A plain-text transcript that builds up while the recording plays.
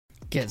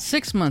Get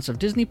 6 months of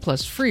Disney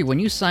Plus free when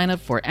you sign up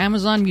for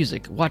Amazon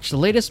Music. Watch the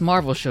latest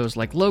Marvel shows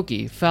like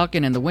Loki,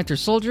 Falcon and the Winter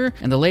Soldier,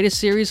 and the latest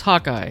series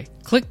Hawkeye.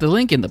 Click the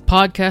link in the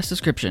podcast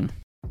description.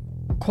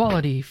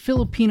 Quality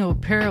Filipino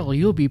apparel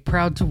you'll be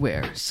proud to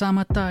wear.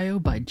 Sama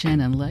Tayo by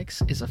Jen and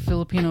Lex is a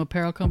Filipino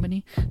apparel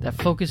company that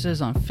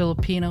focuses on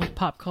Filipino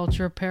pop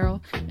culture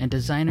apparel and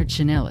designer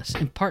chinelas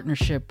in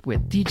partnership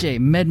with DJ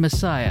Med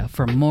Messiah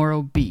from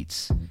Moro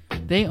Beats.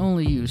 They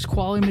only use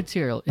quality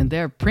material in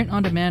their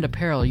print-on-demand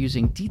apparel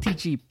using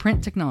DTG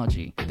print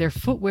technology. Their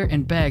footwear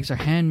and bags are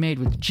handmade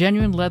with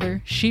genuine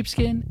leather,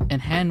 sheepskin,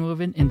 and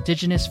hand-woven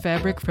indigenous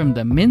fabric from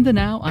the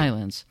Mindanao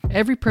Islands.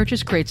 Every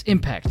purchase creates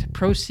impact.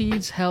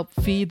 Proceeds help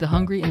feed the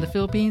hungry in the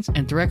Philippines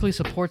and directly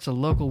supports the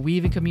local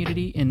weaving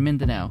community in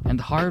Mindanao and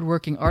the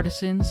hardworking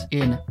artisans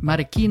in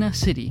Marikina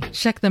City.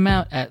 Check them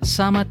out at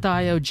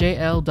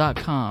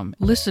samatayojl.com.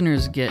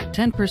 Listeners get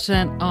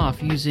 10%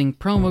 off using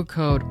promo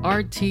code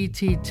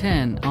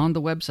RTT10 on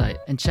the website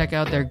and check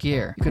out their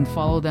gear. You can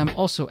follow them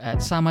also at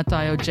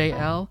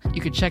samatayojl.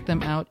 You can check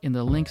them out in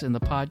the links in the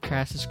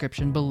podcast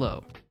description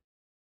below.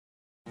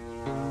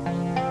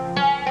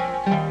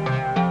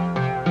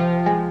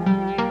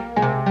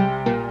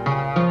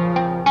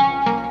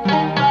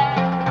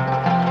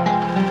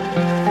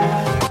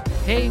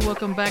 Hey,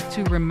 welcome back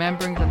to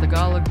Remembering the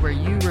Tagalog, where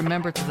you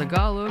remember the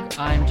Tagalog.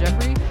 I'm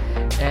Jeffrey,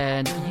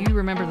 and you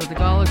remember the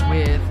Tagalog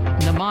with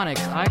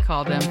mnemonics. I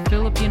call them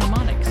Filipino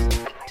mnemonics.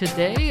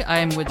 Today,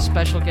 I'm with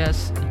special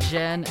guests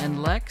Jen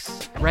and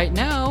Lex. Right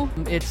now,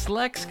 it's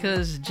Lex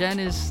because Jen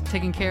is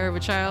taking care of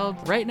a child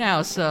right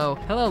now. So,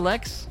 hello,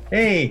 Lex.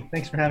 Hey,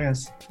 thanks for having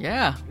us.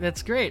 Yeah,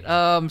 that's great.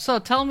 So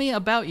tell me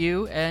about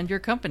you and your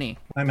company.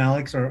 I'm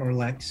Alex or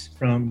Lex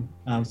from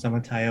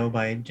Sama Tayo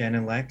by Jen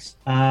and Lex.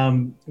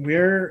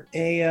 We're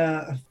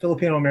a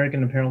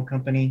Filipino-American apparel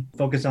company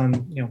focused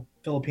on,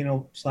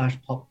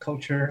 Filipino/pop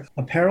culture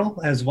apparel,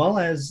 as well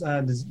as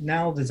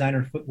now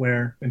designer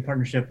footwear in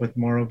partnership with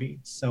Moro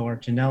Beats. So our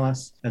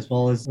chinelas, as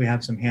well as we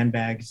have some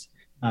handbags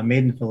made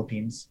in the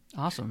Philippines.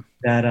 Awesome.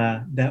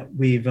 That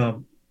we've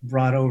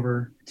brought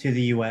over to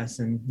the U.S.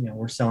 and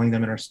we're selling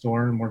them in our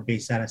store, and we're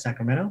based out of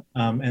Sacramento.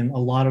 And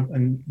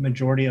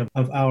majority of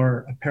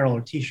our apparel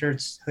or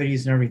T-shirts,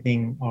 hoodies, and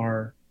everything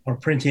are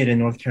printed in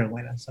North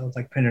Carolina. So it's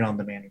like printed on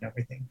demand and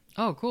everything.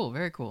 Oh, cool.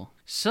 Very cool.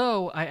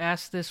 So I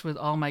ask this with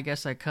all my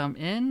guests that come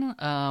in.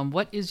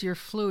 What is your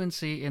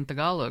fluency in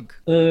Tagalog?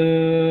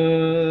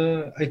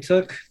 I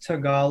took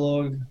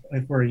Tagalog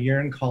for a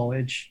year in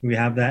college. We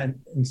have that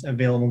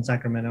available in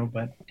Sacramento,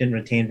 but didn't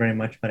retain very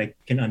much, but I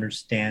can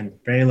understand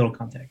very little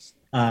context.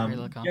 And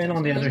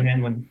on the other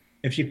hand,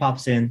 if she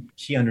pops in,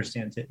 she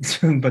understands it,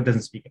 but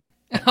doesn't speak it.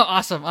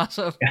 Awesome.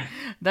 Yeah.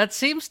 That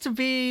seems to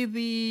be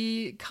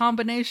the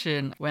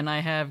combination when I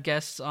have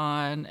guests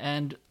on,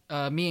 and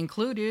me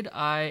included.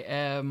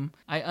 I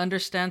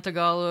understand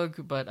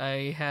Tagalog, but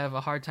I have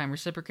a hard time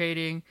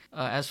reciprocating.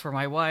 As for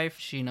my wife,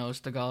 she knows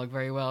Tagalog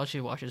very well. She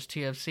watches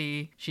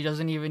TFC. She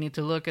doesn't even need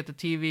to look at the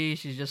TV.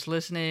 She's just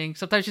listening.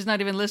 Sometimes she's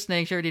not even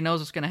listening. She already knows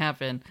what's going to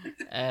happen.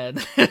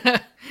 And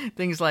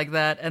things like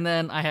that. And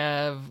then I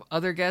have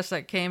other guests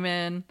that came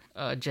in,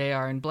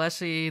 JR and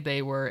Blessy.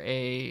 They were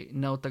a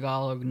no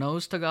Tagalog,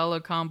 knows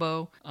Tagalog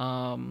combo.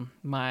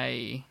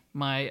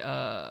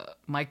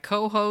 My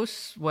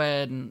co-hosts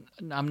when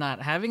I'm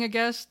not having a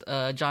guest,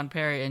 John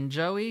Perry and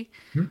Joey.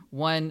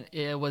 One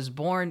was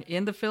born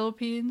in the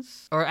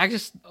Philippines, or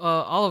actually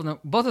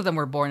both of them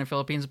were born in the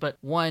Philippines, but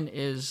one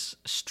is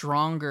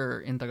stronger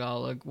in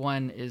Tagalog,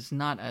 one is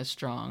not as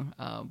strong.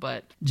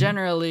 But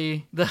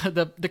generally,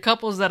 the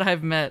couples that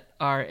I've met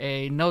are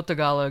a no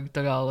Tagalog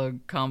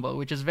combo,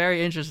 which is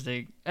very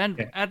interesting.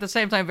 And at the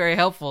same time, very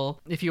helpful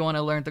if you want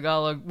to learn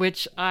Tagalog,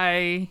 which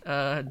I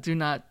do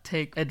not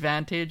take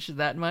advantage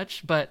that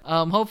much. But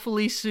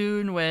hopefully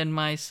soon, when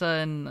my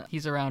son,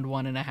 he's around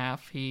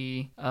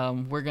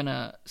 1.5, we're going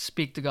to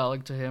speak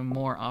Tagalog to him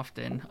more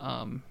often.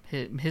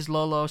 His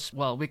Lolos,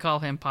 well, we call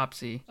him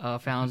Popsy,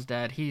 Fallon's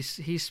dad. He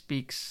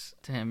speaks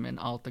to him in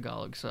all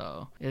Tagalog,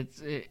 so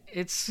it's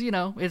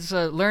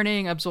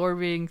learning,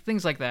 absorbing,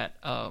 things like that.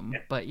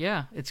 But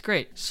yeah, it's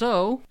great.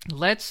 So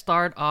let's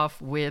start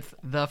off with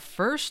the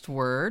first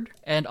word,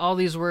 and all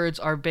these words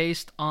are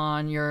based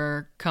on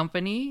your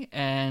company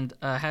and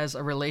has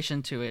a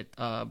relation to it,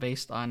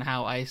 based on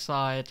how I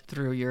saw it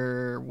through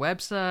your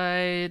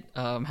website,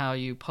 how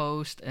you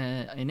post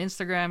in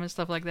Instagram and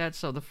stuff like that.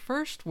 So the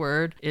first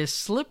word is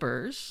slippers,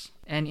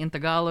 and in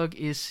Tagalog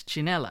is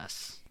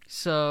chinelas.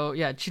 So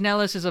yeah,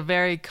 chinelas is a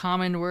very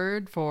common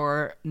word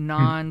for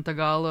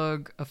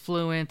non-Tagalog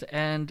fluent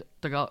and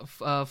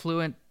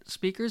fluent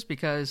speakers,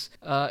 because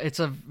it's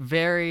a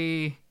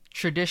very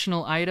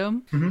traditional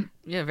item.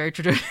 Yeah, very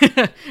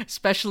traditional.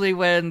 Especially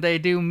when they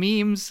do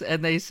memes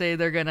and they say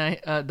they're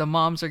gonna the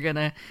moms are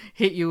gonna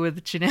hit you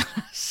with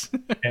chinelas.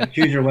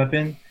 Choose your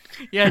weapon.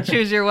 Yeah,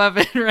 choose your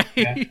weapon, right?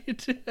 Yeah.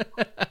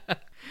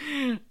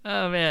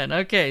 Oh man.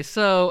 Okay,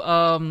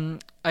 so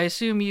I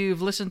assume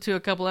you've listened to a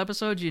couple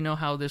episodes. You know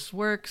how this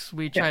works.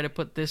 We try to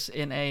put this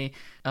in a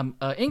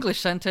English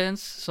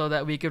sentence so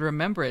that we could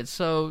remember it.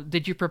 So,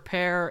 did you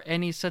prepare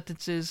any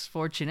sentences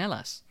for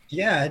chinelas?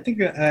 Yeah, I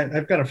think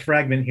I've got a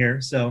fragment here.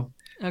 So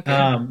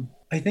Okay.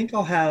 I think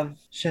I'll have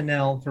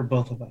Chanel for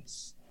both of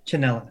us.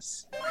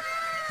 Chanelas.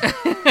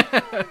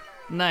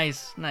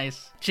 Nice,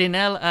 nice.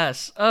 Chinel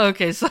us. Oh,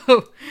 okay, so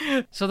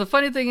the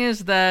funny thing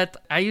is that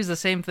I use the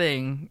same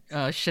thing,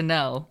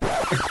 Chanel.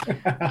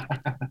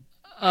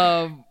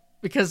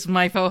 Because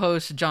my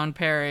co-host John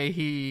Perry,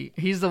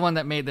 he's the one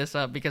that made this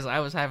up because I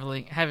was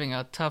having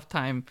a tough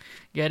time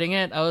getting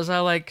it. I was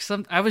like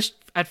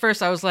at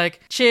first I was like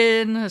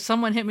chin,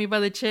 someone hit me by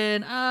the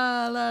chin,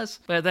 las,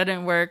 but that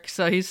didn't work.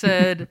 So he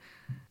said,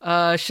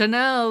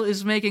 Chanel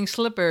is making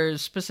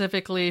slippers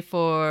specifically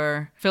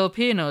for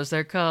Filipinos.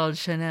 They're called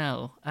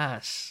Chanel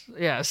as.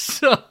 Yes,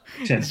 so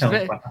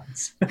Chanel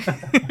bonds.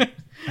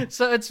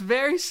 so it's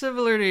very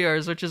similar to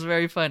yours, which is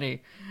very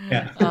funny.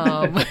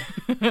 Yeah.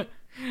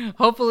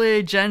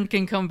 Hopefully Jen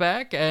can come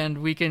back and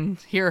we can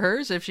hear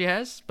hers if she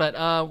has. But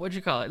what'd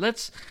you call it?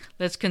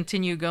 Let's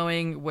continue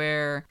going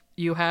where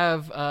you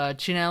have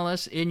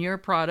Chinelas in your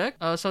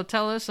product. So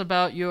tell us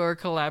about your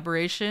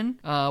collaboration,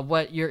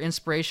 what your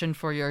inspiration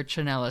for your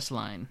Chinelas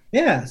line.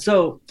 Yeah.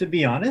 So to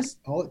be honest,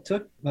 all it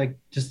took like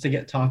just to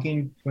get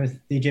talking with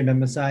DJ Med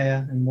Messiah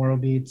and Moral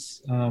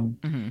Beats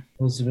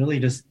was really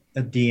just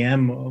a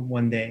DM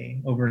one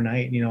day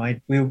overnight. You know,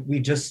 we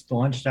just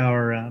launched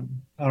our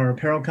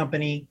apparel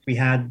company. We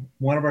had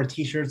one of our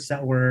T-shirts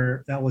that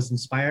was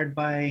inspired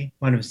by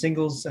one of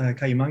Singles,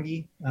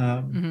 Kayumangi,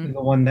 the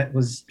one that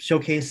was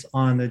showcased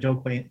on the Joe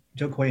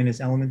Coy and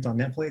His Element on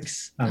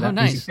Netflix.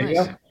 Nice.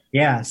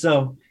 Yeah.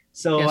 So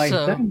Yeah, I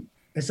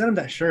sent him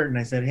that shirt and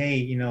I said, hey,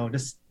 you know,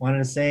 just wanted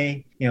to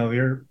say, you know,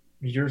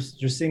 your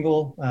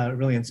single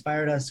really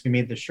inspired us. We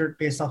made the shirt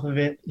based off of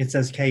it. It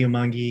says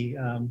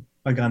Kayumangi,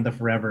 Wakanda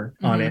Forever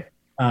on it.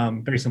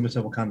 Very similar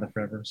to Wakanda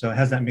Forever. So it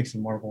has that mix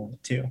of Marvel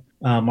too,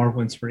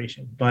 Marvel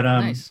inspiration. But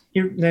nice.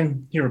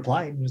 He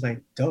replied. He was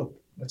like, dope.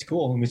 That's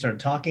cool. And we started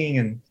talking,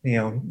 and you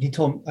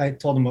know, I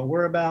told him what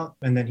we're about,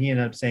 and then he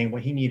ended up saying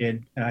what he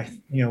needed.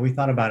 And we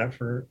thought about it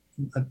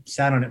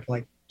sat on it for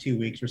like 2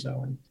 weeks or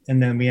so,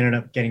 and then we ended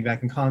up getting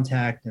back in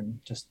contact and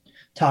just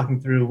talking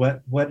through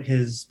what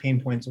his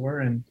pain points were,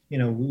 and you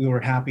know, we were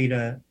happy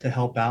to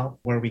help out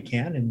where we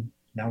can, and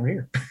now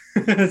we're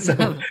here. So.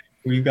 Awesome.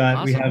 We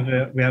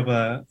have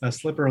a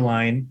slipper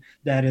line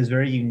that is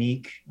very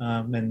unique,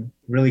 and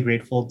really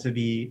grateful to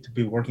be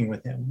working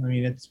with him. I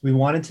mean, we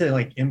wanted to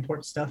like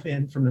import stuff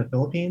in from the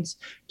Philippines,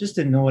 just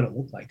didn't know what it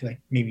looked like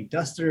maybe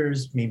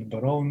dusters, maybe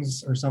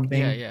barons or something.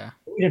 Yeah.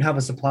 We didn't have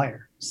a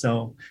supplier,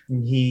 so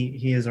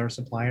he is our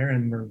supplier,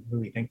 and we're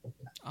really thankful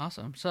for that.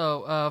 Awesome.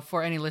 So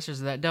for any listeners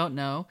that don't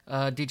know,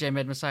 DJ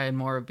Med Messiah and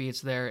Mora Beats,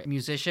 they're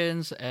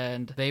musicians,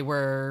 and they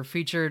were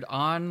featured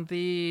on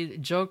the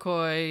Joe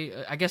Coy,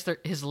 I guess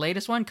his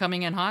latest one,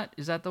 Coming in Hot.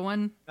 Is that the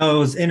one? Oh, it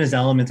was In His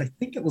Elements. I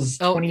think it was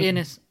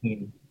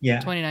 2019. Yeah.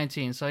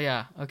 2019. So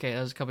yeah. Okay. That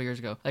was a couple years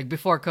ago, like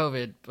before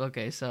COVID.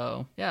 Okay.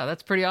 So yeah,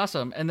 that's pretty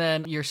awesome. And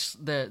then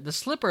the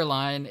slipper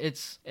line,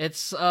 it's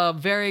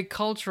very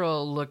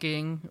cultural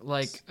looking,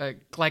 like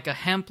a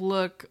hemp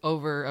look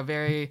over a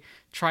very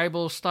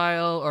tribal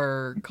style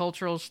or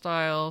cultural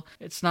style.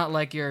 It's not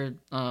like your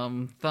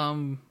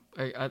thumb,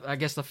 I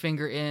guess the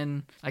finger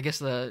in, I guess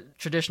the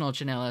traditional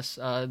chinelas.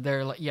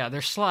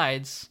 They're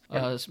slides,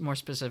 more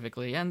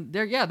specifically, and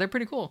they're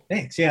pretty cool.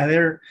 Thanks. Yeah,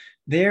 they're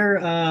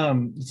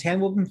it's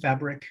hand woven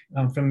fabric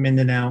from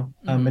Mindanao.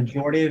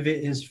 Majority of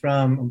it is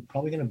from, I'm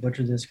probably going to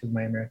butcher this because of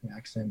my American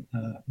accent,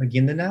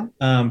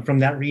 Maguindanao, from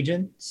that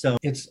region. So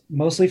it's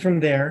mostly from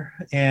there,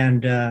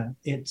 and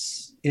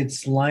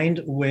it's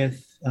lined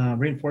with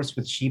reinforced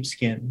with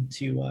sheepskin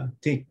to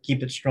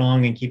keep it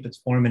strong and keep its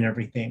form and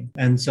everything.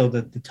 And so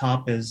the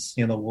top is,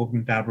 you know, the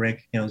woven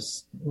fabric. You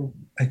know,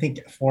 I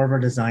think 4 of our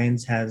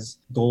designs has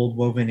gold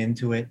woven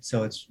into it,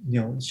 so it's, you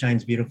know, it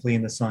shines beautifully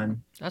in the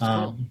sun. That's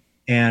cool.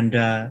 And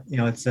you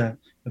know, it's a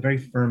very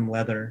firm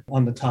leather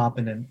on the top,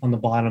 and then on the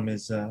bottom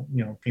is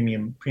you know,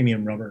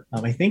 premium rubber.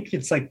 I think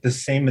it's like the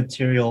same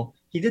material.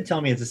 He did tell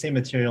me it's the same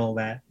material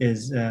that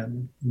is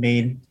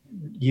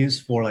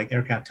used for like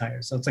aircraft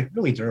tires, so it's like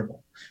really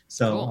durable.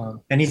 So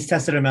cool. And he's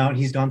tested them out.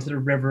 He's gone to the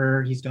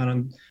river, he's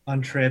gone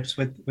on trips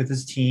with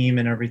his team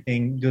and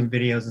everything, doing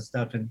videos and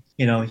stuff, and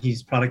you know,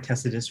 he's product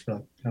tested this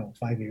for like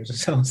 5 years or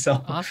so.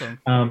 So awesome.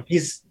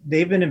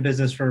 They've been in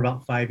business for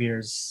about 5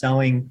 years,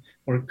 selling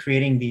or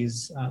creating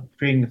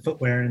the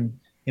footwear, and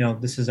you know,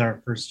 this is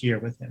our first year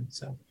with him.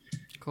 So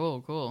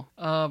cool.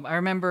 I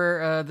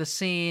remember the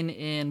scene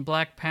in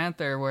Black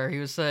Panther where he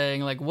was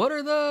saying like, what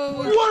are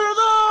those?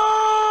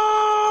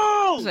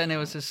 And it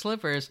was his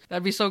slippers.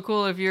 That'd be so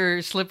cool if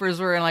your slippers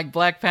were in like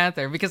Black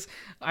Panther, because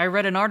I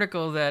read an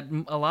article that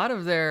a lot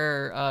of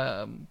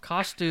their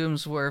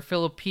costumes were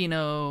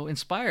Filipino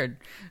inspired.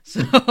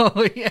 So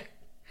yeah,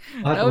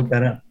 I'll have to look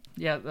that up.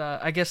 Yeah,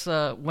 I guess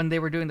when they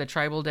were doing the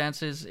tribal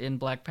dances in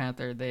Black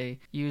Panther, they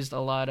used a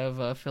lot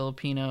of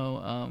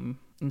Filipino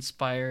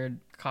inspired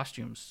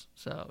costumes.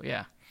 So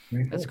yeah,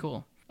 that's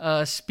cool.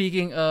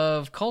 Speaking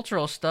of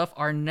cultural stuff,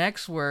 our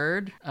next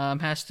word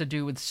has to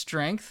do with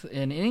strength.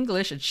 In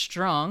English, it's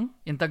strong.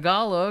 In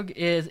Tagalog,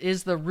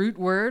 is the root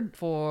word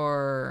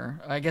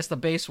for, I guess, the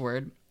base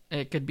word.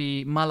 It could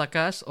be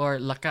malakas or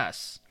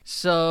lakas.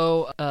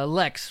 So,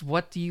 Lex,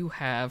 what do you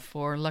have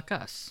for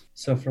lakas?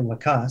 So for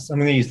lakas, I'm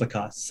going to use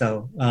lakas.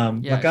 So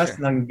Yeah, lakas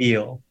sure. ng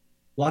deal.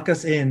 Lock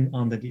us in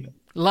on the deal.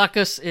 Lock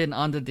us in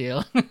on the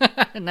deal.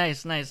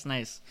 Nice, nice,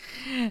 nice.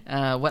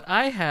 What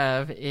I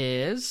have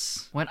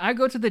is when I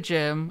go to the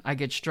gym, I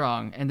get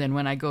strong, and then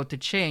when I go to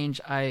change,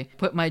 I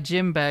put my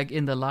gym bag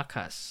in the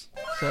lakas.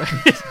 So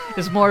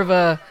it's more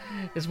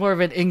of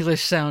an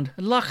English sound.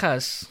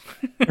 Lakas.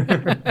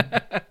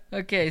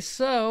 Okay,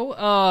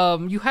 so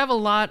you have a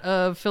lot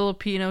of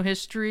Filipino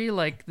history,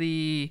 like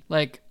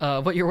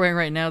what you're wearing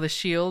right now, the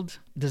shield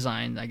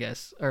design, I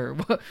guess, or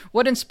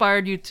what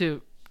inspired you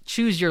to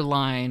choose your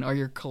line or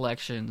your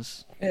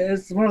collections?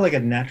 It's more like a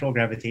natural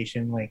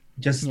gravitation, like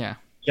Yeah.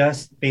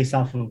 just based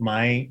off of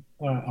my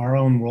our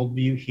own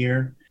worldview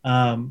here.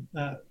 I've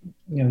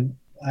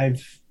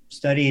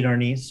studied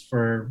Arnis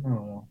for I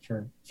don't know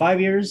for 5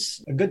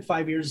 years, a good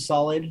 5 years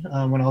solid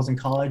when I was in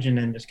college, and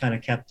then just kind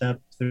of kept up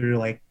through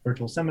like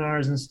virtual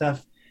seminars and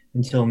stuff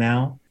until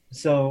now.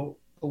 So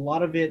a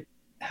lot of it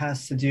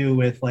has to do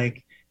with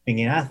like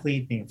being an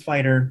athlete, being a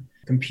fighter,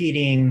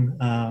 competing,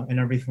 and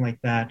everything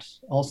like that.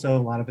 Also, a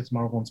lot of it's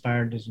Marvel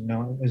inspired, as you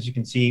know, as you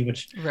can see,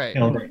 which Right.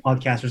 the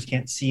podcasters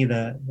can't see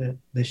the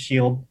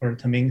shield or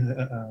Taming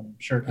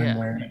shirt I'm Yeah.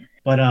 wearing,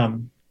 but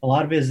a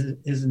lot of it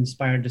is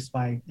inspired just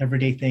by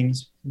everyday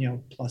things,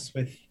 plus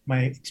with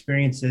my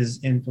experiences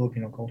in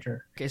Filipino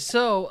culture. Okay,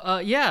 so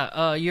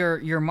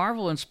your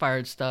Marvel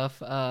inspired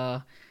stuff.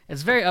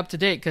 It's very up to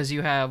date because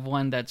you have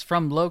one that's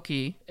from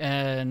Loki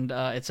and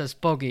it says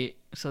Bogey.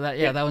 So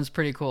that one's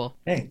pretty cool.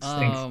 Thanks.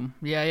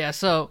 Yeah.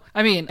 So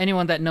I mean,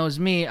 anyone that knows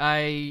me, I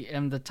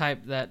am the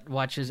type that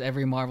watches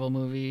every Marvel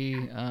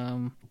movie.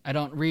 I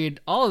don't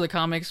read all of the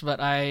comics, but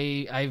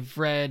I've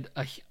read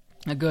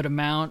a good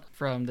amount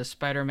from the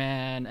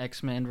Spider-Man,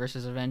 X-Men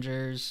versus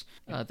Avengers,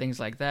 things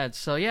like that.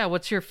 So yeah,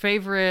 what's your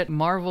favorite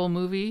Marvel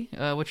movie?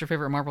 What's your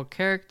favorite Marvel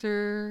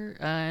character?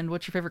 And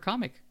what's your favorite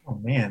comic? Oh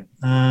man,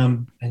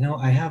 I know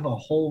I have a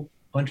whole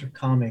bunch of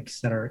comics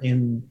that are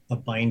in a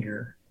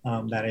binder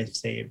that I've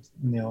saved.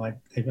 I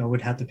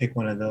would have to pick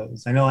one of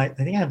those. I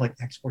think I have like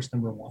X Force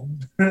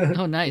 #1.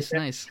 Oh, nice,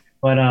 nice.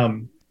 But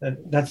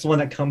that's the one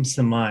that comes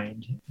to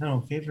mind. I don't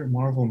know, favorite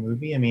Marvel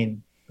movie. I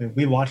mean,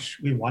 we watch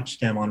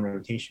them on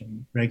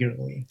rotation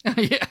regularly.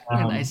 Yeah,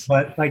 nice.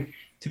 But like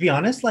to be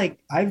honest, like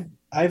I'm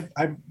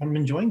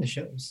enjoying the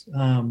shows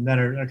that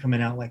are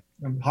coming out. Like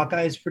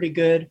Hawkeye is pretty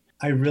good.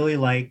 I really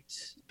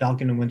liked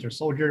Falcon and Winter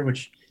Soldier,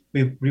 which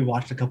we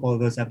rewatched a couple of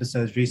those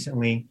episodes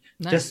recently.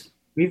 Nice. Just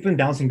we've been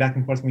bouncing back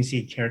and forth when we see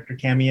a character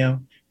cameo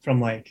from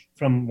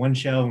one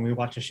show and we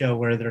watch a show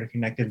where they're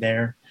connected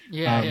there.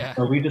 Yeah.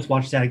 So we just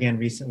watched that again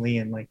recently,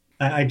 and like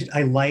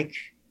I like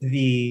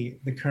the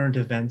current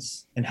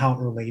events and how it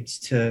relates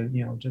to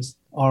just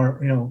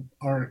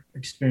our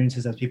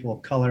experiences as people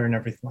of color and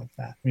everything like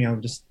that.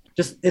 Just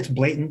it's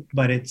blatant,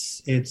 but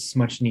it's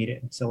much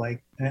needed. So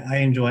like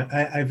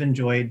I've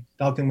enjoyed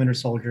Falcon Winter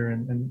Soldier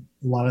and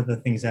a lot of the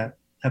things that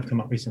have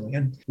come out recently.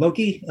 And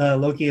Loki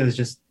is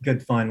just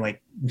good fun.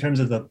 Like in terms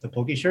of the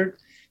Pokey shirt,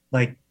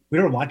 like we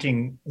were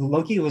watching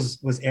Loki was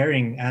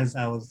airing as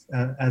I was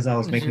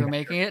making you were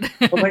making it.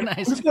 but like Nice.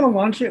 I'm just gonna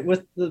launch it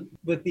with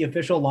the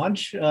official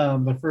launch,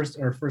 the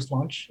first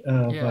launch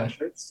of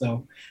shirts.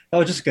 So that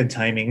was just good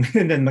timing.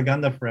 And then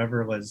Maganda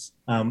Forever was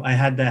I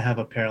had to have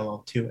a parallel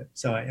to it,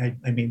 so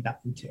I made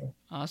that one too.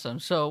 Awesome.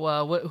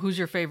 So who's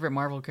your favorite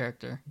Marvel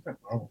character?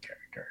 Marvel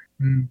character.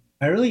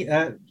 I really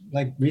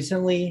like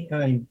recently.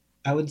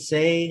 I would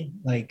say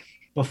like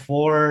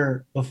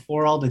before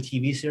all the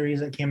TV series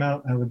that came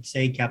out, I would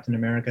say Captain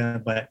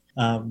America. But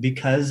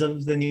because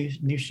of the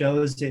new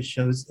shows,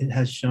 it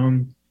has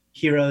shown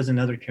heroes and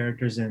other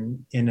characters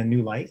in a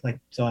new light. Like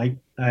so, I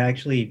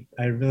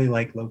really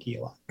like Loki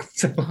a lot.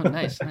 So, Oh,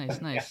 nice.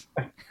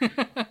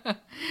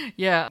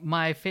 Yeah,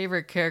 my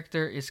favorite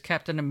character is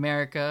Captain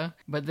America,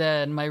 but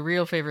then my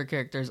real favorite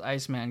character is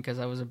Iceman because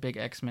I was a big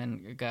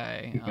X-Men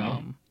guy.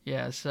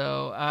 Yeah,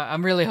 so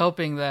I'm really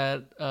hoping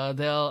that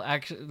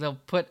they'll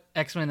put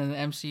X-Men in the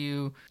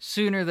MCU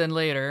sooner than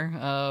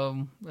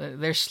later.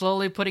 They're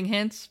slowly putting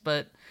hints,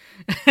 but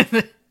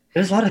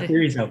there's a lot of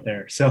theories out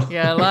there. So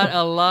yeah,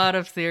 a lot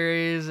of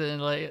theories,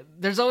 and like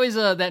there's always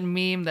that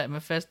meme that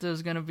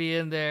Mephisto's gonna be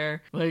in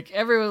there. Like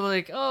everyone's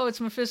like, oh, it's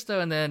Mephisto,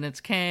 and then it's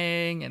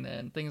Kang, and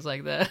then things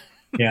like that.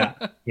 yeah.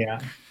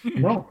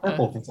 They're all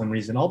purple for some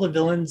reason. All the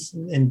villains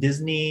in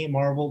Disney,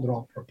 Marvel, they're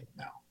all purple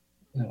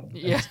now.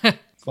 Yeah,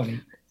 funny.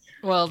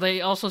 Well, they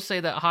also say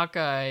that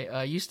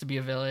Hawkeye used to be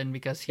a villain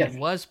because he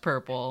was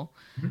purple,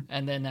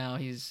 and then now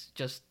he's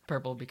just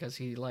purple because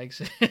he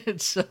likes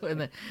it. So, and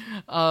then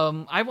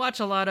I watch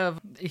a lot of.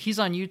 He's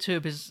on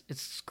YouTube.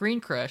 It's Screen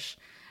Crush,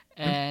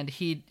 and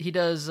he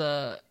does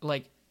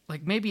like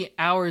maybe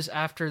hours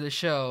after the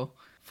show.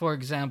 For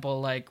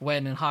example, like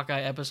when a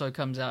Hawkeye episode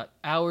comes out,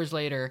 hours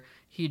later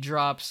he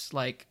drops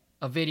like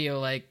a video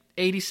like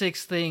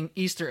 86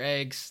 Easter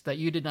eggs that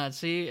you did not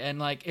see, and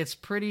like it's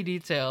pretty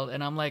detailed,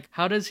 and I'm like,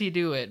 how does he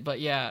do it? But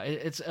yeah,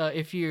 it's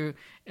if you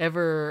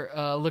ever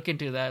look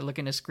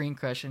into Screen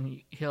Crush, and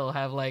he'll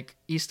have like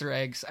Easter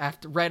eggs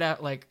right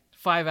out like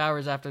 5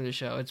 hours after the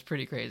show. It's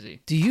pretty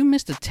crazy. Do you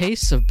miss the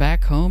tastes of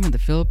back home in the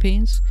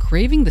Philippines?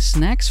 Craving the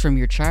snacks from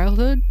your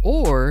childhood?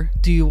 Or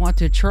do you want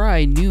to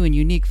try new and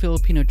unique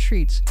Filipino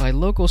treats by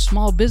local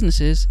small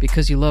businesses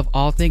because you love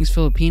all things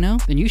Filipino?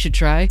 Then you should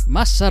try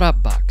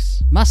Masarap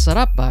Box.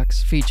 Masarap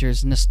Box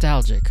features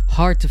nostalgic,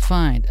 hard to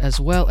find, as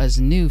well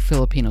as new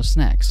Filipino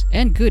snacks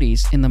and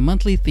goodies in the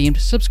monthly themed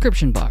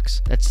subscription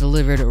box that's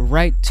delivered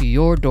right to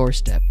your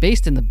doorstep.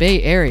 Based in the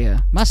Bay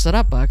Area,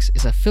 Masarap Box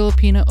is a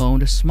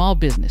Filipino-owned small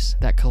business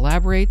that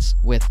collaborates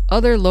with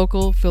other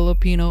local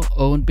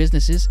Filipino-owned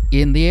businesses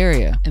in the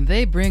area, and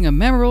they bring a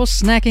memorable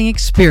snacking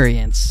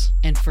experience.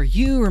 And for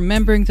you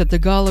remembering the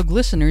Tagalog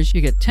listeners, you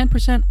get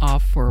 10%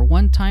 off for a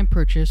one-time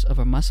purchase of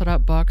a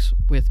Masarap Box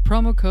with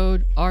promo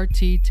code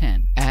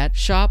RT10 at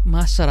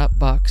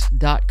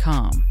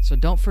shopmasarapbox.com. So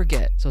don't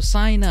forget. So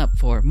sign up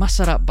for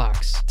Masarap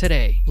Box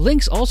today.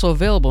 Links also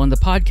available in the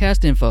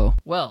podcast info.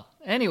 Well,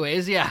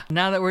 anyways, yeah,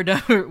 now that we're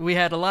done, we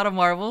had a lot of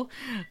Marvel.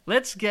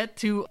 Let's get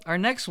to our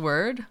next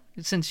word.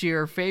 Since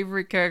your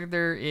favorite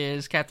character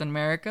is Captain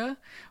America,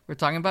 we're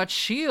talking about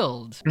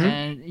S.H.I.E.L.D. Mm-hmm.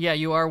 And yeah,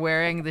 you are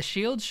wearing the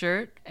S.H.I.E.L.D.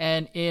 shirt.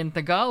 And in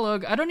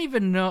Tagalog, I don't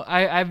even know,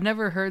 I've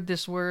never heard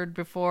this word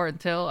before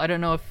until, I don't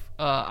know if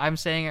I'm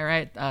saying it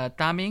right,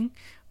 taming,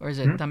 or is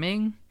it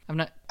taming? I'm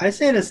not. I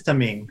say it as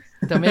taming.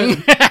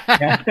 Taming?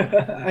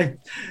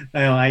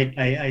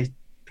 I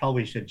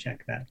probably should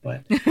check that,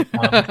 but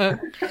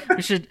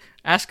we should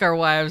ask our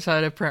wives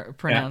how to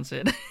pronounce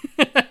it.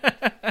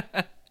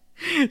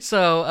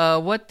 So,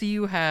 what do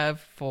you have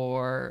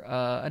for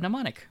a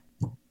mnemonic?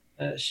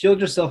 Shield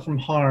yourself from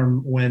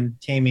harm when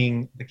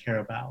taming the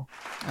carabao.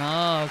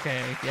 Oh,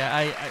 okay.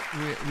 Yeah,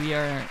 we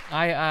are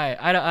eye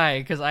to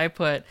eye, because I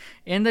put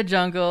in the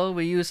jungle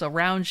we use a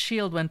round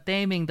shield when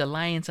taming the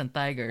lions and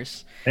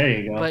tigers. There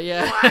you go. But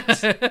yeah,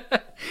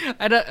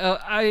 I don't.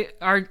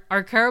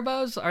 Are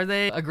carabaos, are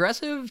they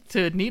aggressive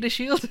to need a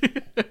shield?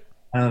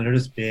 They're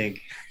just big.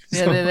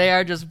 Yeah, they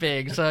are just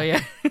big. So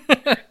yeah.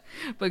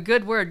 But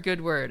good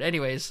word.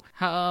 Anyways,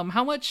 how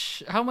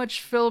much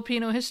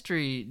Filipino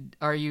history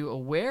are you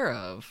aware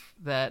of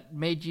that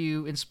made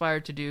you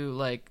inspired to do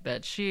like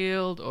that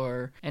shield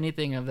or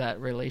anything of that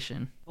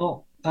relation?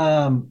 Well,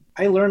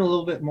 I learn a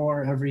little bit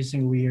more every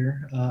single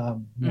year.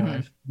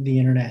 The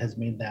internet has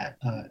made that.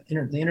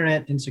 The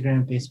internet,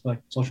 Instagram, Facebook,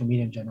 social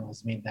media in general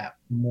has made that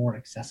more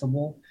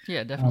accessible.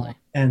 Yeah, definitely.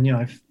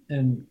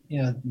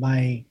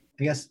 My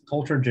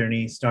culture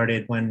journey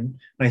started when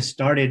I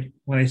started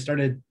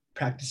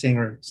practicing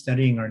or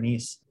studying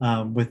arnis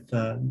with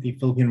the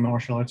Filipino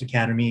Martial Arts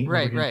Academy.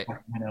 Right.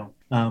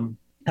 That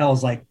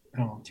was like,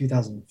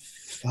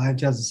 2005,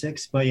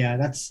 2006. But yeah,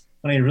 that's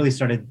when I really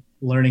started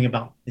learning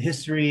about the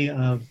history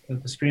of the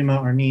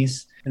Eskrima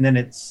arnis, and then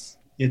its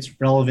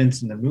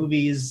relevance in the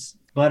movies.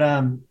 But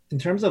in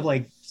terms of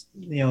like,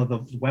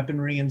 the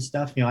weaponry and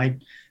stuff, I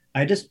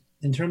just,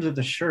 in terms of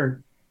the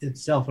shirt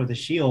itself or the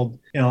shield,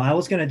 I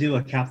was going to do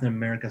a Captain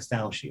America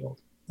style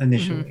shield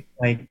initially,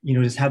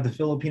 just have the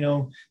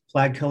Filipino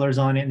flag colors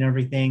on it and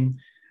everything.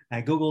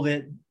 I Googled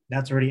it.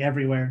 That's already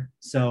everywhere.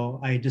 So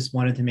I just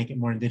wanted to make it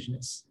more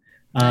indigenous.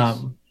 Nice.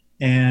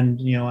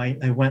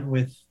 I went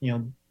with,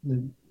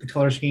 the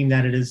color scheme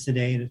that it is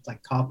today. It's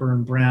like copper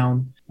and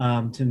brown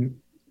to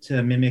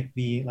mimic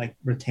the like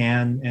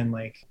rattan and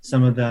like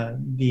some of the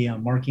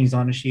markings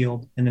on a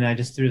shield. And then I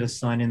just threw the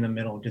sun in the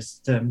middle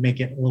just to make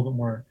it a little bit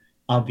more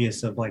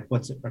obvious of like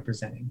what's it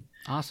representing.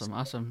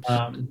 Awesome.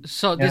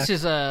 This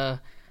is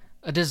a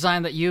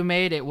design that you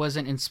made. It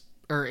wasn't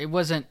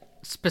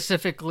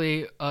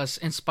specifically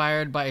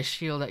inspired by a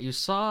shield that you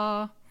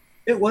saw.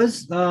 It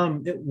was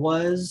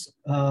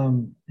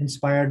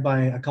inspired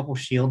by a couple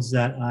shields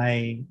that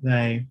I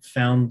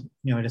found.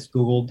 I just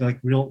Googled like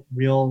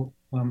real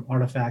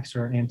artifacts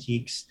or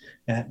antiques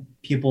that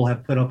people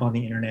have put up on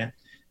the internet.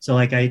 So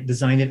like I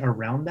designed it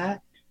around that.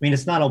 I mean,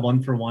 it's not a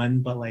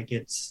 1-for-1, but like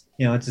it's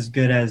it's as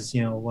good as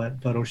what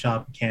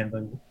Photoshop and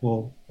Canva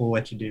will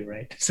let you do,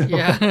 right? So.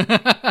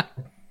 Yeah.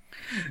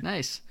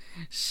 Nice.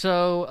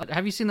 So,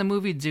 have you seen the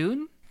movie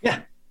Dune?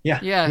 Yeah.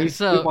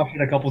 We've watched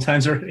it a couple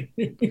times already.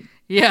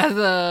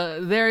 Yeah,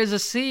 there is a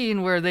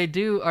scene where they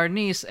do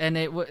arnis, and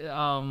I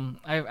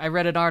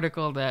read an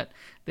article that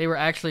they were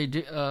actually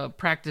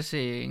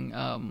practicing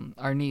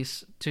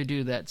arnis to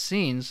do that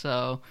scene.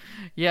 So,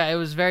 yeah, it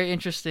was very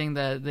interesting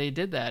that they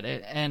did that,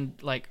 and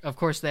like, of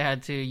course, they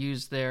had to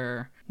use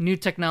their new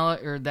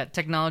technology or that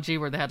technology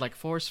where they had like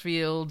force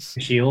fields,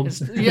 shields.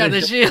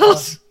 The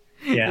shields.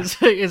 Yeah,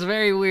 it's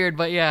very weird,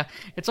 but yeah,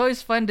 it's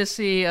always fun to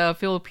see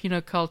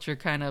Filipino culture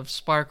kind of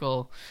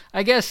sparkle.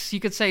 I guess you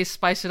could say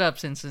spice it up,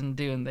 since in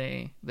Dune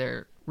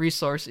their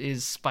resource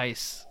is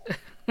spice.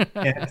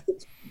 Yeah,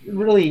 it's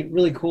really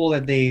really cool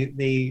that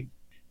they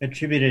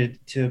attributed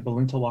it to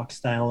Balintawak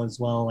style as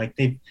well. Like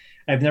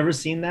I've never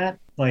seen that.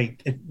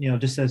 Like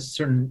just a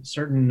certain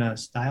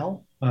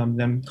style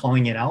them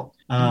calling it out.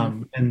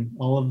 And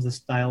all of the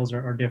styles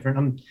are different.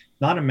 I'm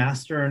not a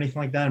master or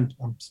anything like that.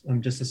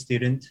 I'm just a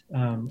student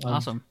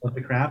Awesome. of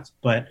the craft.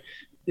 But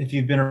if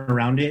you've been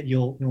around it,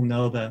 you'll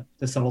know the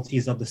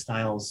subtleties of the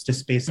styles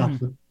just based off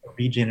the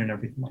region and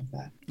everything like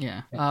that.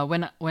 Yeah.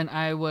 When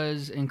I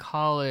was in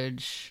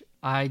college,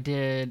 I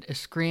did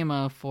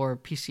Eskrima for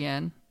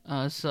PCN.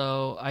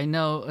 So I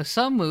know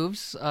some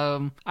moves.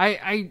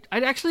 I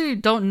actually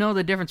don't know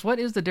the difference. What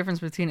is the difference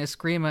between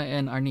Eskrima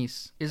and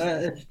Arnis?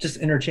 It's just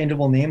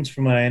interchangeable names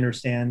from what I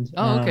understand.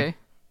 Oh, okay.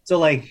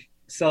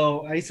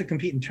 So I used to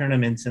compete in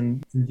tournaments,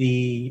 and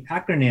the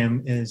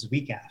acronym is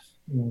WECAF.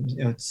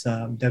 It's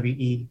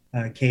WEKAF.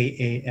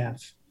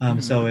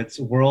 So it's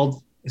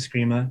World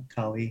Eskrima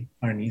Kali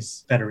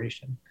Arnis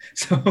Federation.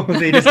 So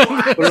they just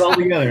put it all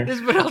together.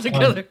 Just put it all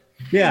together.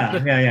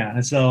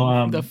 Yeah.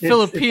 So the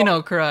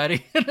Filipino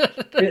karate.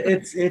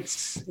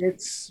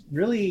 it's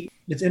really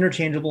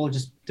interchangeable,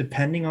 just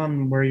depending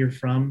on where you're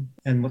from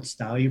and what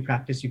style you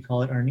practice. You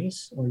call it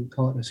Arnis, or you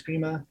call it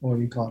Eskrima, or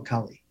you call it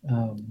Kali.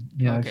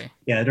 Okay.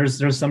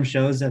 There's some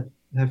shows that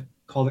have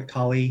called it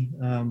Kali.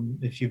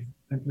 If you've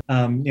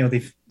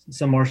they've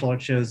some martial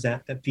arts shows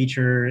that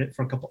feature it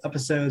for a couple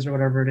episodes or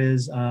whatever it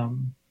is.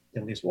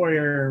 Deadliest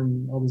Warrior,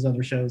 and all those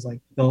other shows, like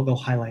they'll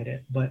highlight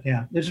it. But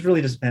yeah, it just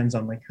really depends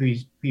on like who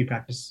you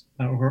practice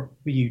or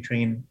who you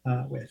train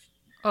with.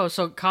 Oh,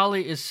 so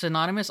Kali is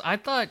synonymous? I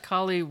thought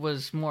Kali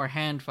was more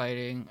hand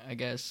fighting, I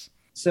guess.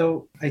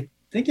 So I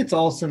think it's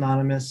all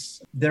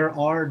synonymous. There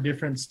are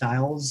different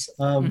styles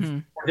of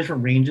or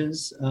different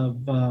ranges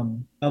of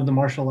the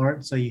martial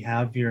arts. So you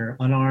have your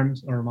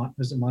unarmed, or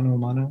is it mano a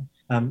mano?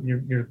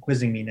 You're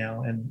quizzing me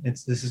now, and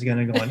this is going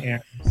to go on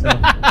air, so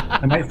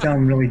I might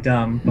sound really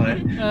dumb, but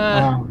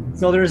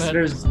so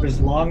there's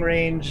long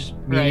range,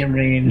 medium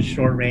range,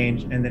 short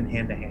range, and then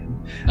hand to hand.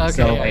 Okay,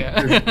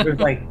 so there's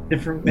like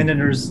different, and then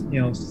there's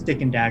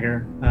stick and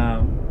dagger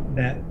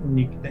that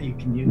you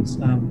can use,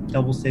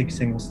 double stick,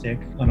 single stick,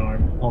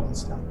 unarmed, all that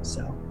stuff.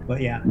 So, but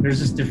yeah, there's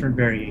just different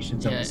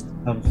variations of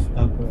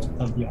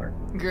the art.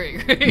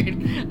 Great.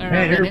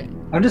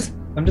 I'm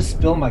just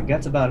spilling my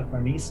guts about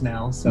Arnis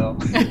now, so.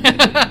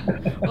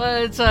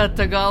 Well, it's a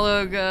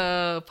Tagalog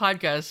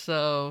podcast,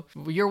 so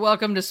you're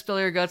welcome to spill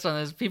your guts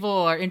on this. People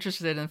are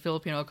interested in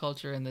Filipino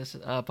culture in this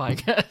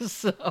podcast,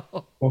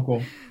 so.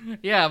 Cool.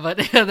 Yeah, but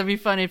that'd be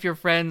funny if your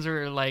friends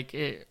were like,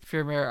 if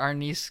you're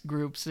Arnis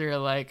groups, they're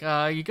like,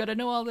 you gotta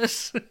know all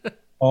this.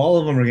 All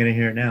of them are gonna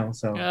hear it now,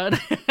 so.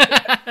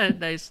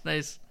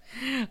 Nice.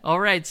 All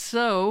right,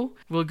 so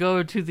we'll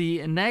go to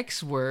the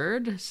next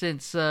word.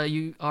 Since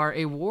you are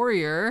a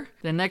warrior,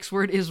 the next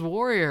word is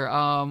warrior.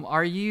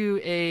 Are you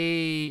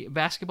a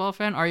basketball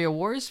fan? Are you a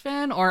Warriors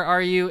fan? Or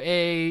are you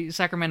a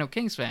Sacramento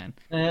Kings fan?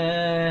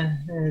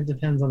 It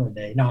depends on the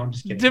day. No, I'm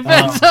just kidding.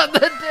 Depends on the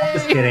day.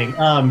 Just kidding.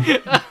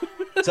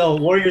 So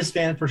Warriors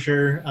fan for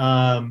sure.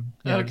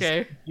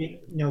 Okay.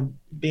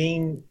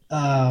 Being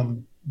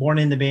born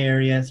in the Bay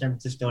Area, San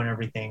Francisco, and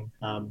everything.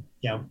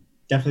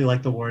 Definitely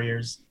like the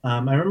Warriors. I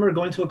remember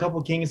going to a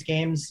couple Kings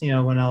games,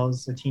 when I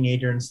was a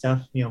teenager and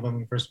stuff, when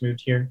we first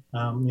moved here.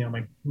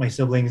 My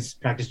siblings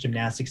practiced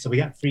gymnastics, so we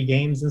got free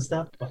games and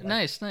stuff. But,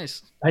 Nice.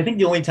 I think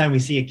the only time we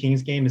see a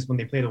Kings game is when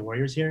they play the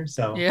Warriors here,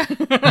 so. Yeah.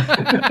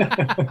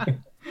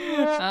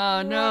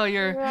 Oh no,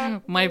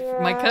 you're my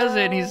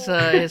cousin.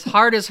 His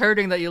heart is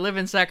hurting that you live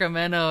in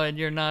Sacramento and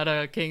you're not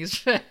a Kings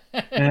fan.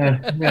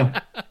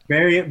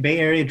 Bay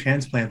Area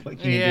transplant. What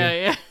can you do?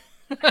 Yeah.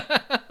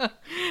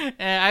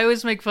 I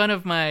always make fun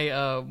of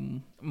my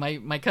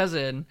my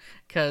cousin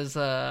because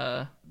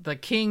the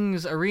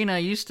Kings Arena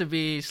used to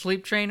be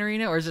Sleep Train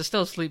Arena, or is it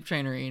still Sleep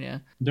Train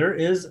Arena?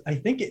 I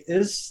think it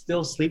is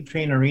still Sleep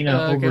Train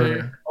Arena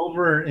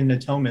over in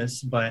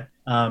Natomas, but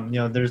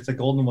there's the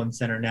Golden One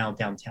Center now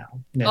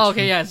downtown.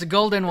 It's the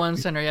Golden One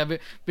Center. Yeah,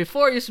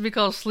 before it used to be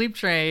called Sleep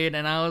Train,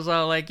 and I was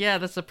all like, yeah,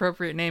 that's the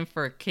appropriate name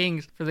for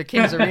the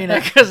Kings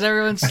Arena because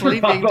everyone's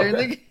sleeping during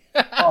the.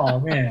 Oh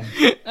man.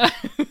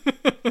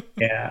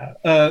 Yeah.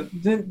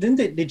 Didn't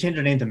they change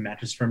their name to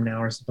Mattress Firm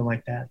now or something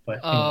like that? But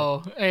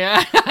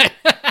yeah.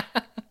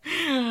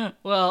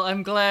 Well,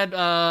 I'm glad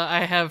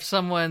I have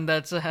someone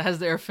that has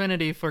their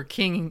affinity for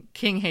king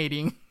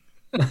hating.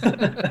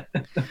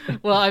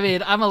 Well, I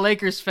mean, I'm a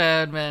Lakers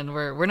fan, man.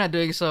 We're not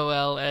doing so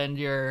well, and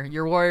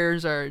your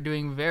Warriors are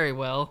doing very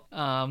well,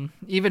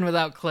 even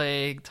without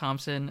Klay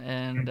Thompson,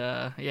 and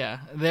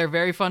they're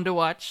very fun to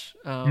watch.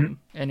 And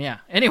yeah,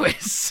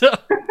 anyways, so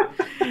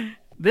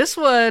this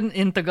one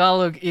in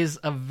Tagalog is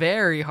a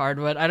very hard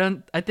one.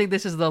 I think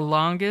this is the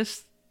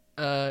longest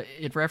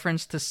it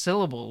referenced to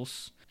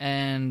syllables,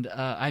 and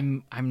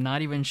I'm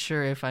not even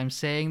sure if I'm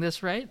saying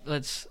this right.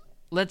 Let's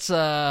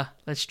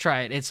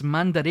try it. It's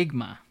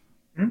mandarigma.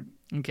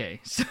 Okay,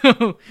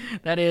 so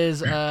that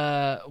is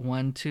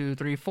 1, 2,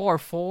 3,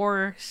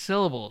 4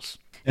 syllables.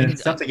 And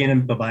it's tough to get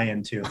in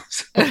Babayan too.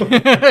 So.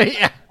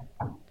 Yeah.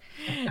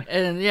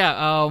 And yeah,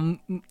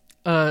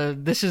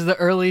 This is the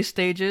early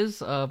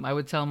stages. I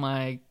would tell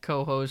my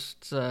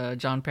co-hosts,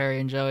 John Perry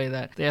and Joey,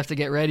 that they have to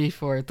get ready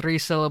for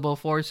 3-syllable,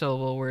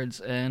 4-syllable words,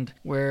 and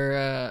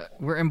we're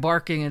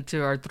embarking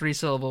into our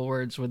 3-syllable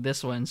words with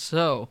this one.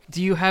 So,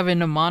 do you have a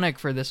mnemonic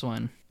for this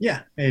one?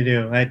 Yeah, I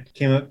do. It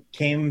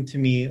came to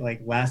me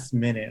like last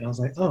minute, and I was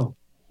like, oh,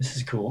 this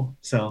is cool.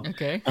 So,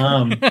 Okay.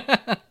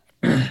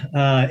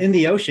 In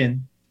the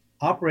ocean,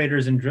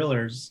 operators and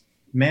drillers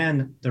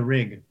man the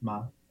rig,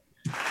 Ma.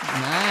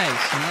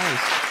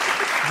 Nice.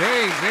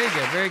 Very, very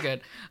good, very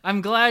good.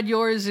 I'm glad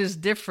yours is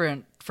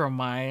different from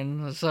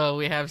mine, so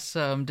we have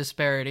some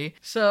disparity.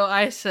 So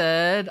I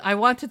said, I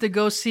wanted to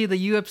go see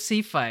the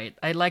UFC fight.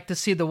 I'd like to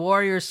see the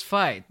Warriors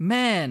fight.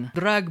 Man,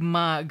 drag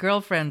my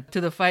girlfriend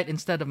to the fight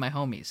instead of my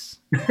homies.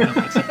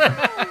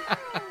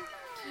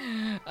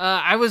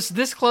 I was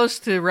this close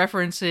to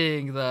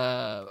referencing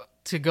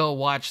to go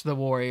watch the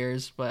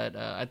Warriors, but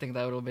I think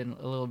that would have been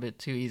a little bit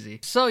too easy.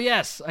 So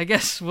yes, I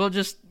guess we'll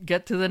just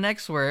get to the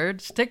next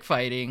word, stick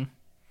fighting.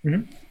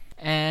 Mm-hmm.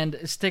 And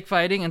stick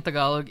fighting in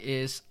Tagalog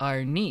is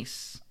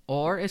arnis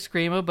or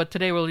eskrima, but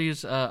today we'll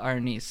use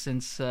arnis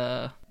since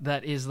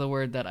that is the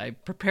word that I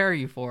prepare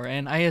you for.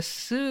 And I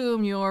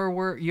assume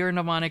your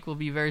mnemonic will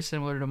be very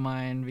similar to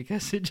mine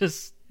because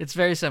it's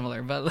very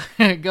similar. But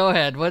go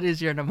ahead, what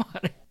is your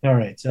mnemonic? All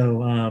right,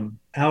 so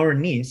our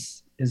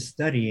niece is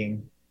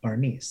studying our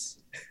niece.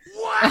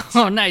 What?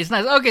 Oh, nice.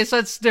 Okay, so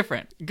it's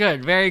different.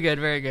 Good, very good,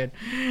 very good.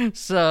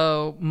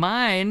 So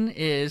mine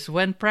is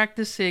when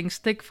practicing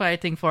stick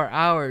fighting for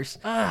hours.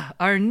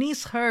 Our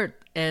knees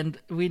hurt and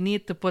we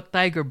need to put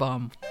Tiger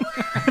Balm.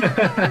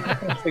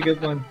 That's a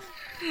good one.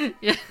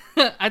 Yeah,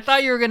 I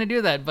thought you were gonna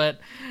do that, but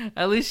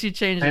at least you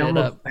changed it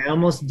up. I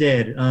almost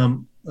did.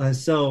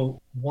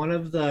 So one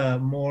of the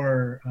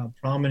more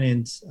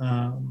prominent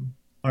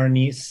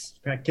Arnis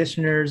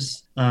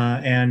practitioners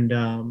and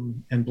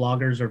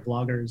bloggers,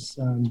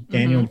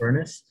 Daniel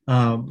Bernis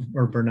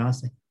or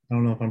Bernas. I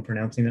don't know if I'm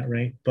pronouncing that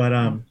right, but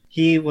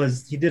he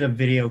did a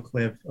video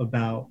clip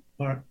about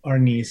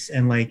Arnis,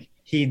 and like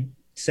he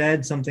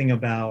said something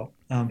about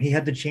he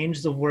had to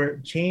change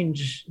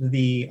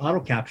the auto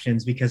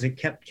captions because it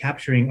kept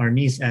capturing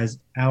Arnis as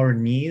our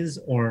knees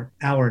or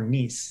our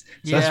niece.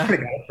 So that's where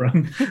I got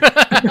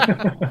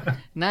it from.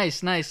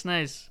 Nice.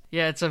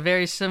 Yeah, it's a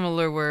very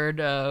similar word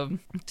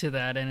to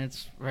that, and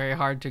it's very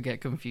hard to get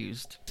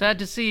confused. Sad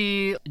to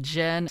see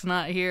Jen's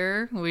not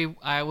here.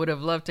 I would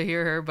have loved to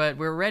hear her, but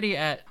we're ready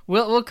at.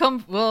 We'll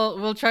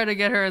try to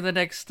get her in the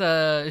next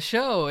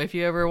show if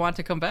you ever want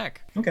to come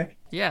back. Okay.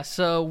 Yeah,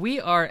 so we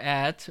are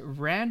at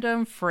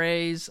Random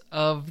Phrase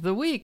of the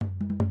Week.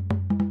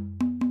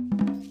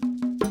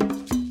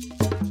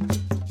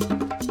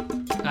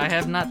 I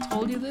have not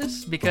told you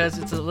this because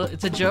it's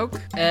a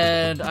joke,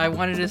 and I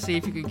wanted to see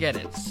if you could get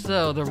it.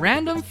 So, the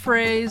random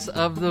phrase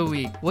of the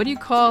week. What do you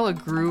call a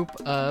group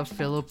of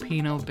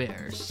Filipino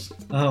bears?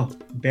 Oh,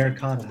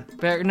 bearcata.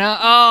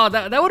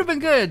 That would have been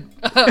good.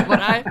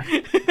 But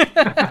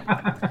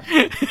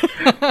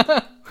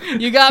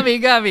You got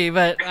me.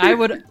 But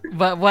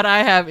what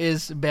I have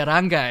is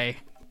barangay.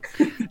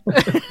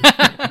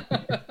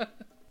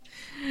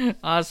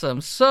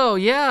 Awesome. So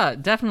yeah,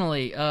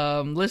 definitely.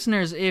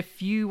 Listeners,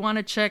 if you want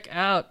to check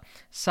out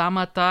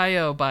Sama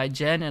Tayo by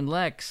Jen and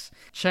Lex,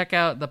 check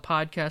out the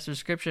podcast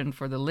description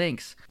for the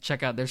links.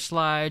 Check out their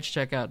slides,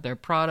 check out their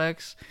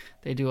products.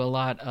 They do a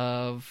lot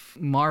of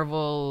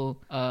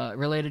Marvel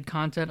related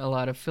content, a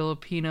lot of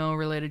Filipino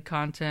related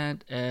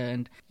content,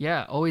 and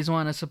yeah, always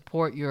want to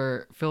support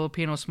your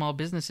Filipino small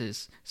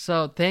businesses.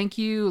 So thank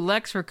you,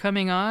 Lex, for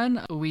coming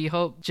on. We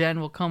hope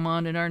Jen will come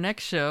on in our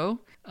next show.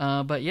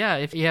 But yeah,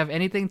 if you have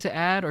anything to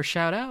add or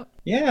shout out.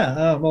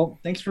 Yeah, well,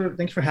 thanks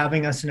for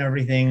having us and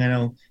everything. I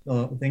know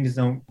things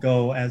don't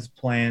go as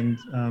planned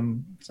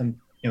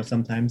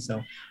sometimes,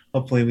 so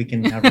hopefully we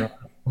can have her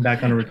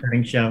back on a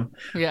returning show.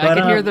 Yeah, I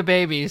can hear the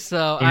baby,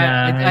 so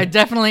yeah, I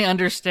definitely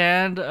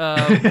understand.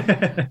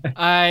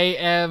 I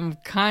am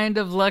kind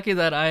of lucky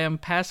that I am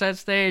past that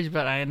stage,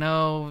 but I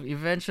know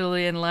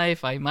eventually in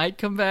life I might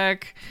come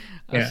back.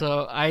 Yeah.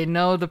 So I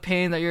know the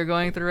pain that you're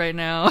going through right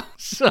now.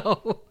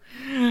 So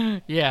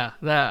yeah,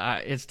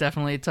 it's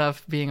definitely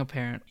tough being a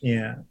parent.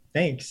 Yeah,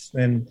 thanks.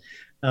 And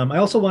I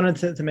also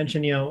wanted to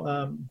mention,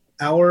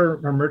 our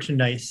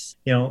merchandise,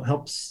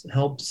 helps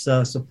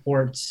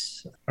support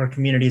our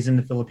communities in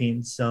the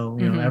Philippines. So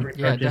every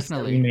purchase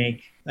that we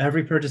make,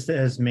 every purchase that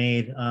is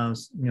made,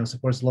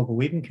 supports local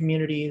weaving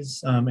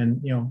communities,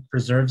 and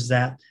preserves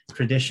that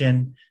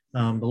tradition.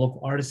 The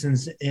local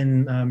artisans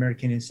in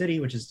Marikina City,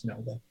 which is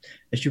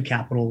the shoe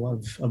capital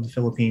of the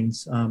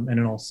Philippines, and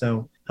it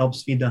also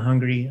helps feed the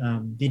hungry.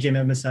 DJ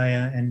Met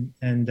Messiah and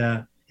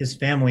his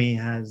family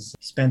has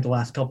spent the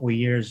last couple of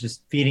years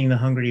just feeding the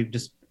hungry,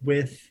 just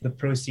with the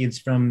proceeds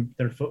from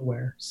their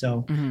footwear.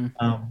 So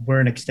we're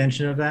an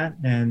extension of that,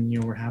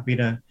 and we're happy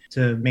to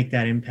make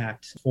that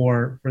impact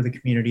for the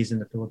communities in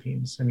the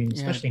Philippines. I mean,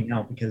 especially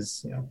now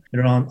because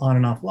they're on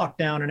and off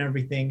lockdown and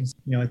everything.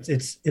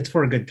 It's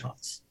for a good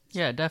cause.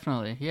 Yeah,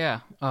 definitely.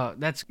 Yeah.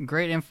 That's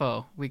great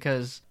info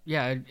because,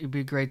 yeah, it'd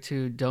be great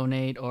to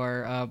donate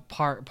or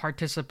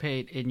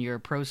participate in your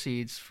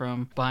proceeds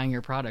from buying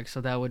your products.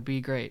 So that would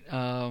be great.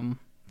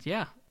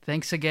 Yeah.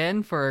 Thanks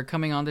again for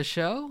coming on the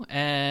show.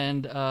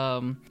 And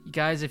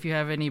guys, if you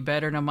have any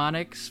better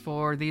mnemonics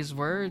for these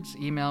words,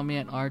 email me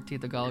at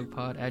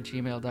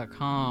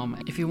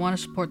rtthegalogpod@gmail.com. If you want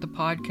to support the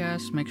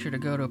podcast, make sure to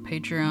go to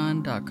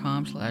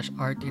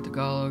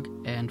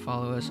patreon.com/rtthegalog and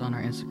follow us on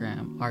our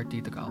Instagram,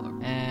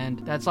 rtthegalog. And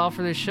that's all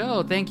for this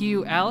show. Thank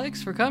you,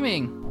 Alex, for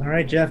coming. All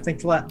right, Jeff.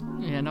 Thanks a lot.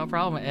 Yeah, no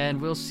problem.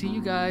 And we'll see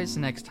you guys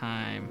next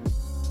time.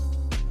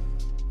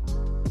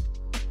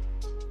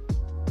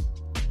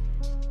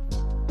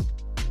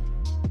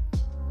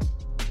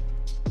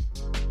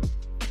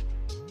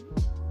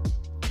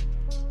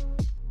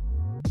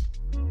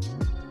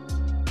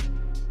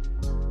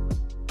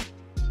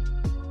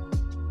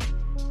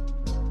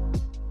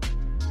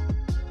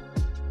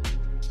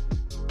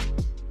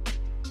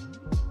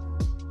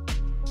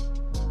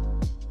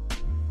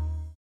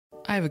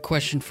 I have a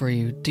question for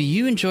you. Do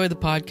you enjoy the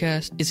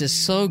podcast? Is it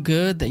so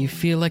good that you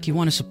feel like you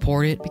want to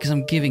support it because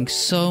I'm giving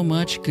so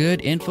much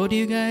good info to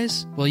you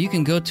guys? Well, you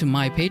can go to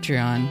my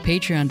Patreon,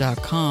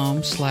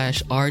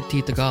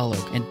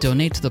 patreon.com/rtthegalog, and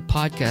donate to the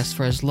podcast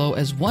for as low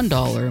as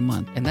 $1 a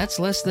month. And that's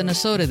less than a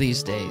soda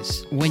these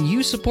days. When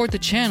you support the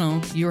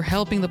channel, you're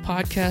helping the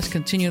podcast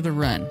continue to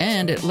run.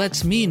 And it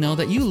lets me know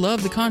that you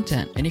love the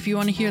content. And if you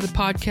want to hear the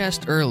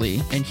podcast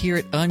early and hear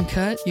it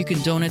uncut, you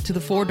can donate to the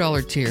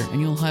 $4 tier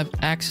and you'll have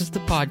access to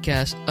the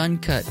podcast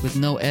uncut with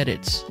no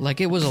edits,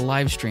 like it was a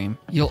live stream.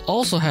 You'll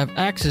also have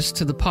access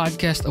to the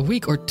podcast a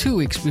week or 2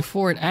 weeks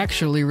before it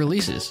actually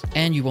releases,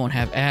 and you won't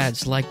have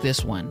ads like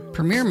this one.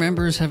 Premier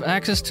members have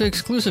access to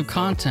exclusive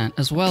content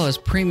as well as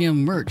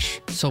premium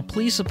merch, so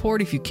please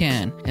support if you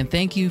can, and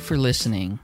thank you for listening.